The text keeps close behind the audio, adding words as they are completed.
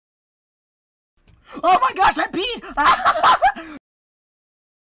Oh my gosh, I peed!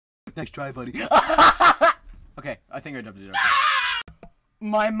 Nice try, buddy. Okay, I think I dubbed it over.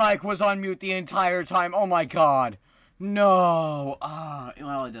 My mic was on mute the entire time. Oh my god. No.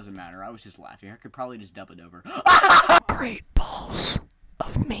 Well, it doesn't matter. I was just laughing. I could probably just dub it over. Great balls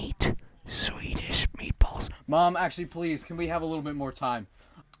of meat. Swedish meatballs. Mom, actually, please, can we have a little bit more time?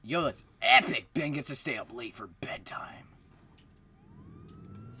 Yo, that's epic. Ben gets to stay up late for bedtime.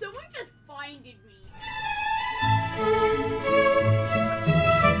 Someone just finded me.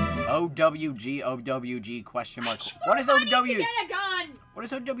 OWG, OWG, question mark. What is OWG? To get a gun. What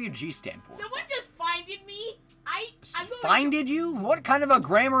does OWG stand for? Someone just finded me. Finded you? What kind of a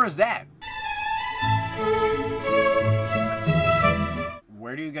grammar is that?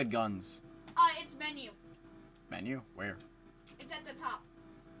 Where do you get guns? It's menu. Menu? Where? It's at the top.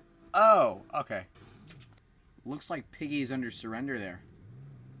 Oh, okay. Looks like Piggy's under surrender there.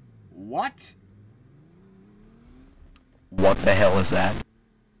 What? What the hell is that?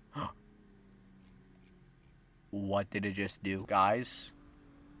 What did it just do? Guys,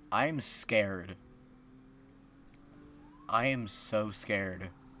 I'm scared. I am so scared.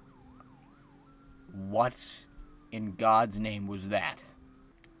 What in God's name was that?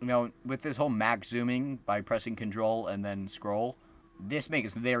 You know, with this whole max zooming by pressing control and then scroll, this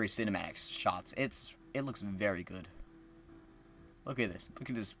makes very cinematic shots. It looks very good. Look at this. Look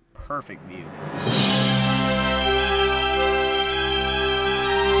at this perfect view.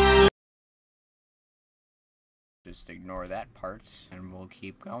 Just ignore that part and we'll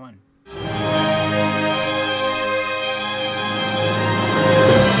keep going.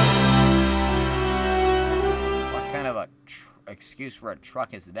 What kind of a excuse for a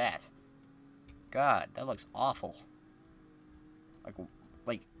truck is that? God, that looks awful.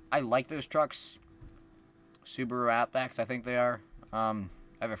 Like I like those trucks. Subaru Outbacks, I think they are. I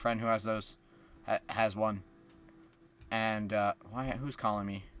have a friend who has those. Has one. And who's calling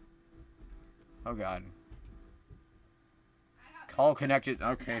me? Oh God. Call connected.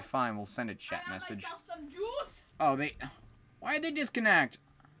 Okay, fine. We'll send a chat message. Some juice. Oh, why did they disconnect?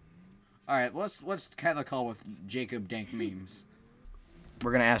 All right, let's have a call with Jacob Dank Memes.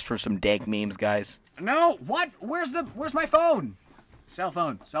 We're gonna ask for some dank memes, guys. No, what? Where's my phone? Cell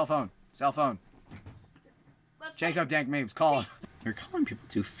phone. Jacob Dank Memes, call him. You're calling people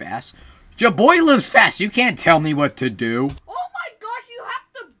too fast. Your boy lives fast. You can't tell me what to do. Oh my gosh, you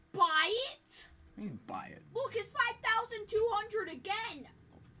have to buy it? You buy it. Look, it's 5,200 again.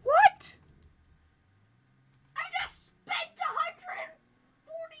 What? I just spent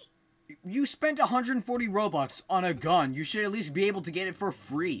 140. You spent 140 Robux on a gun. You should at least be able to get it for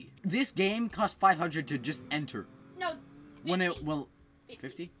free. This game costs 500 to just enter. No. 50. When it will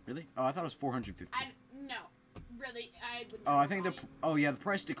 50? Really? Oh, I thought it was 450. No. Really, I would. Oh, I think the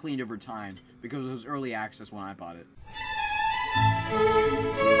price declined over time because it was early access when I bought it.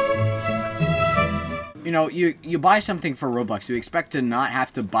 You know, you buy something for Robux, you expect to not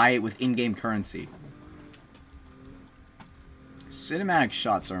have to buy it with in-game currency. Cinematic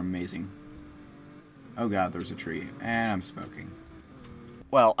shots are amazing. Oh God, there's a tree, and I'm smoking.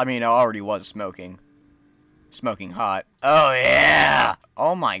 Well, I mean, I already was smoking. Smoking hot. Oh yeah!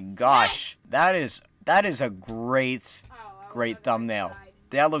 Oh my gosh, that is a great thumbnail.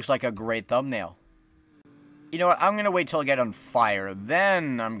 That looks like a great thumbnail. You know what? I'm gonna wait till I get on fire.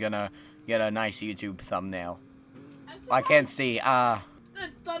 Then I'm gonna get a nice YouTube thumbnail. I can't see. The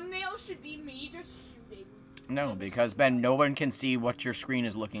thumbnail should be me just shooting. No, because Ben, no one can see what your screen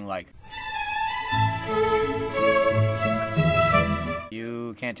is looking like.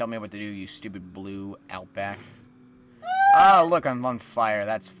 You can't tell me what to do, you stupid blue Outback. Oh, look, I'm on fire.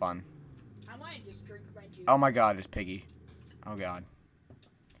 That's fun. I want to just drink my juice. Oh my God, it's Piggy. Oh God.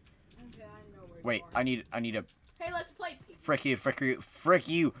 Okay, I know where Wait, you are. I need a. Hey, let's play Piggy. Frick you. Let's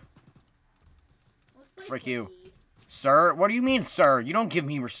play Frick Piggy. you. Sir? What do you mean, sir? You don't give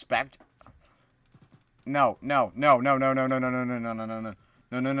me respect. No.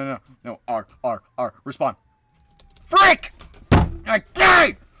 R. Respond. Frick!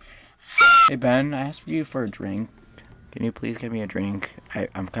 Okay! Hey, Ben, I asked for you for a drink. Can you please get me a drink?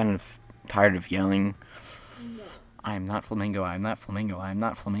 I'm kind of tired of yelling. No. I am not flamingo. I am not flamingo. I am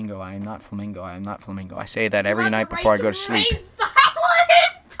not flamingo. I am not flamingo. I am not flamingo. I say that every night before I go to sleep.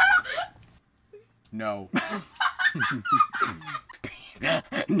 No.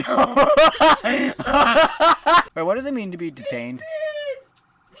 No. Wait, what does it mean to be detained?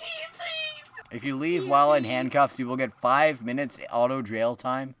 If you leave while in handcuffs, you will get 5 minutes auto jail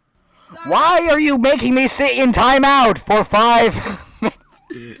time. Sorry. Why are you making me sit in timeout for 5 minutes?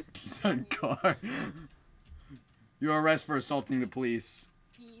 He's on guard. You're arrested for assaulting the police.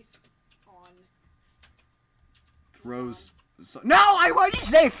 He's on throws... No! Why did you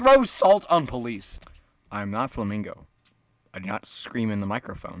say throws salt on police? I'm not Flamingo. I do not scream in the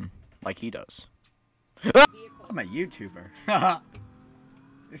microphone like he does. I'm a YouTuber.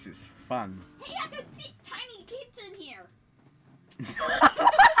 This is fun. Hey, I can fit tiny kids in here.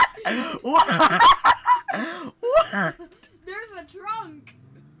 What? What? There's a trunk.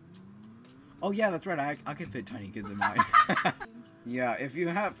 Oh yeah, that's right. I can fit tiny kids in mine. Yeah, if you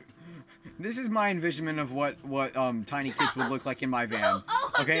have... This is my envisionment of what tiny kids would look like in my van.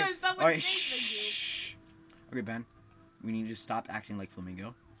 Oh, okay? Alright, shh. Okay, Ben. We need to stop acting like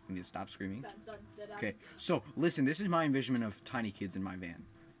Flamingo. We need to stop screaming. Okay, so listen, this is my envisionment of tiny kids in my van.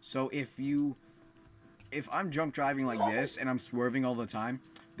 So if I'm drunk driving like this and I'm swerving all the time,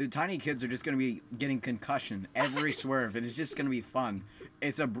 the tiny kids are just gonna be getting concussion every swerve, and it's just gonna be fun.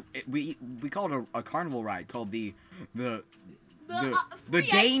 We call it a carnival ride called the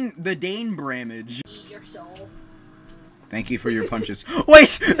Dane Bramage. Eat your soul. Thank you for your punches.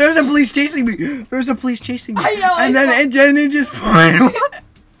 Wait, there's a police chasing me. There's a police chasing me. I know. And then it just what?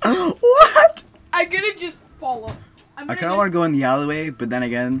 What? I'm gonna just follow. I kind of want to go in the alleyway, but then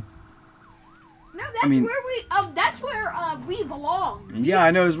again. No, that's where we belong. Yeah,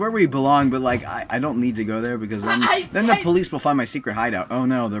 I know it's where we belong, but like I don't need to go there because then the police will find my secret hideout. Oh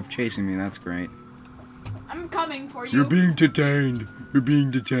no, they're chasing me. That's great. I'm coming for you. You're being detained. You're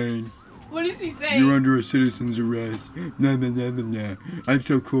being detained. What does he say? You're under a citizen's arrest. Nah. I'm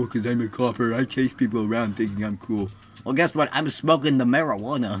so cool because I'm a copper. I chase people around thinking I'm cool. Well, guess what? I'm smoking the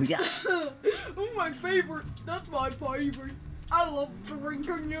marijuana. Yeah. Oh, my favorite. That's my favorite. I love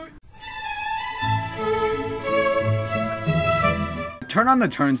drinking it. Turn on the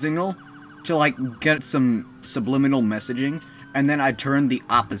turn signal to like get some subliminal messaging, and then I turn the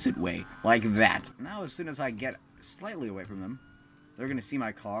opposite way, like that. Now as soon as I get slightly away from them, they're gonna see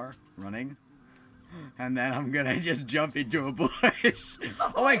my car running, and then I'm gonna just jump into a bush.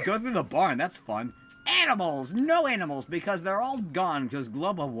 Oh wait, go through the barn, that's fun. Animals! No animals, because they're all gone because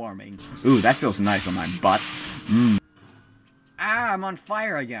global warming. Ooh, that feels nice on my butt. Ah, I'm on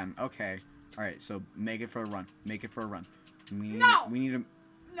fire again. Okay. Alright, so make it for a run. Make it for a run. We need to...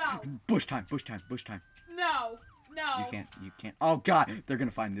 No. Bush time. No. You can't. Oh god, they're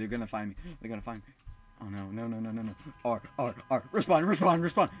gonna find me. They're gonna find me. Oh no. R. Respond.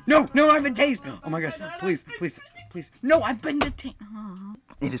 No, I've been tased. Oh my gosh, please. No, I've been detained.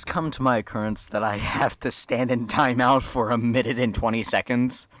 It has come to my occurrence that I have to stand in timeout for 1 minute and 20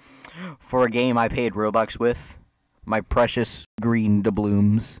 seconds for a game I paid Robux with. My precious green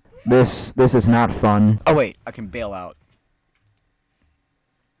doubloons. This is not fun. Oh wait, I can bail out.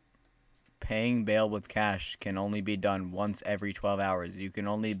 Paying bail with cash can only be done once every 12 hours. You can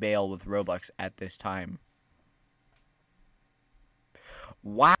only bail with Robux at this time.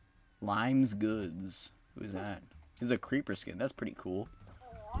 Wow. Lime's Goods. Who's that? He's a creeper skin. That's pretty cool.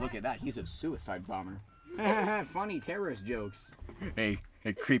 Look at that. He's a suicide bomber. Funny terrorist jokes. Hey,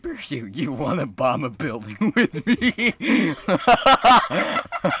 creeper, you want to bomb a building with me?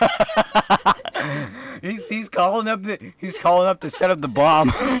 he's calling up to set up the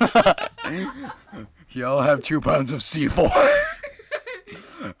bomb. Yeah, I'll have 2 pounds of C4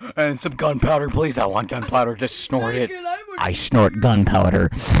 and some gunpowder, please. I want gunpowder. Just snort it. I snort gunpowder.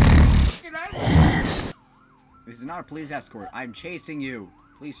 Yes. This is not a police escort. I'm chasing you.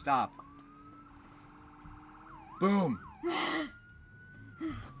 Please stop. Boom.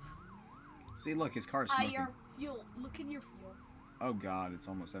 See, look, his car's smoking. Your fuel. Look at your fuel. Oh god, it's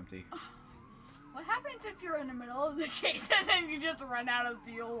almost empty. What happens if you're in the middle of the chase and then you just run out of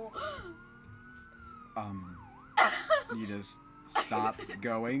fuel? You just stop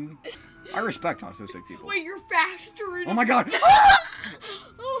going. I respect autistic people. Wait, you're faster. Oh my god!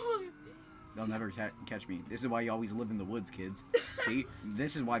 They'll never catch me. This is why you always live in the woods, kids. See?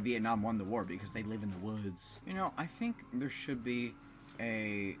 This is why Vietnam won the war, because they live in the woods. You know, I think there should be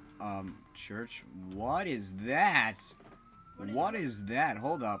a, church. What is that? What is that?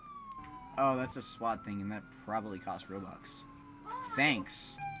 Hold up. Oh, that's a SWAT thing, and that probably costs Robux.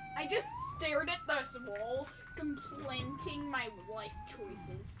 Thanks. I just stared at this wall, complaining my life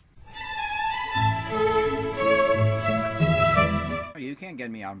choices. You can't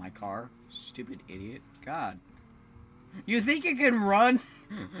get me out of my car, stupid idiot. God. You think you can run?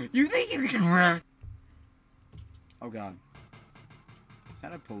 You think you can run? Oh god. Is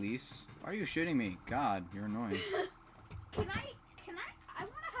that a police? Why are you shooting me? God, you're annoying. Can I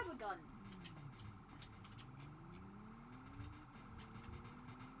want to have a gun.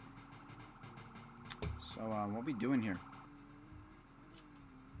 So, what are we doing here?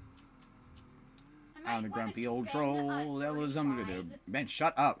 I'm the grumpy old troll that lives under the bench.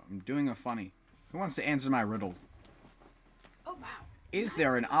 Shut up. I'm doing a funny. Who wants to answer my riddle? Wow. Is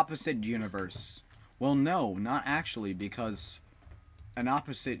there an opposite universe? Well, no, not actually, because an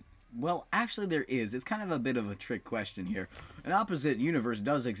opposite... Well, actually there is. It's kind of a bit of a trick question here. An opposite universe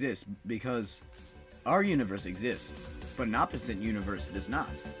does exist, because our universe exists, but an opposite universe does not.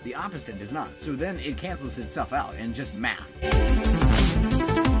 The opposite does not. So then it cancels itself out, and just math.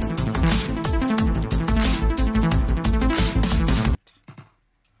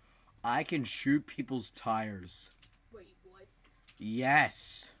 I can shoot people's tires. Wait, what?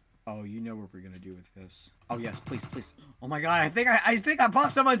 Yes. Oh, you know what we're gonna do with this. Oh yes, please, please. Oh my god, I think I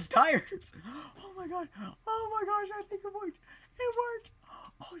popped someone's tires. Oh my god. Oh my gosh, I think it worked. It worked.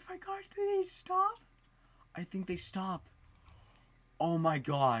 Oh my gosh, did they stop? I think they stopped. Oh my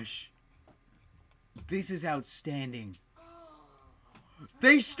gosh. This is outstanding.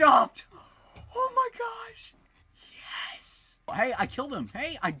 They stopped. Oh my gosh. Yes. Hey, I killed him.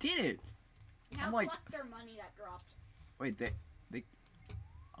 Hey, I did it. Now I'm like, collect their money that dropped. wait, they.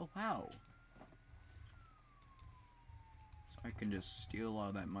 Oh wow. So I can just steal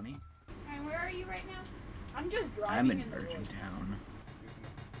all that money. And where are you right now? I'm just driving. I'm in the Virgin woods. Town.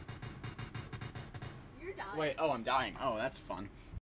 You're dying. Wait, oh, I'm dying. Oh, that's fun.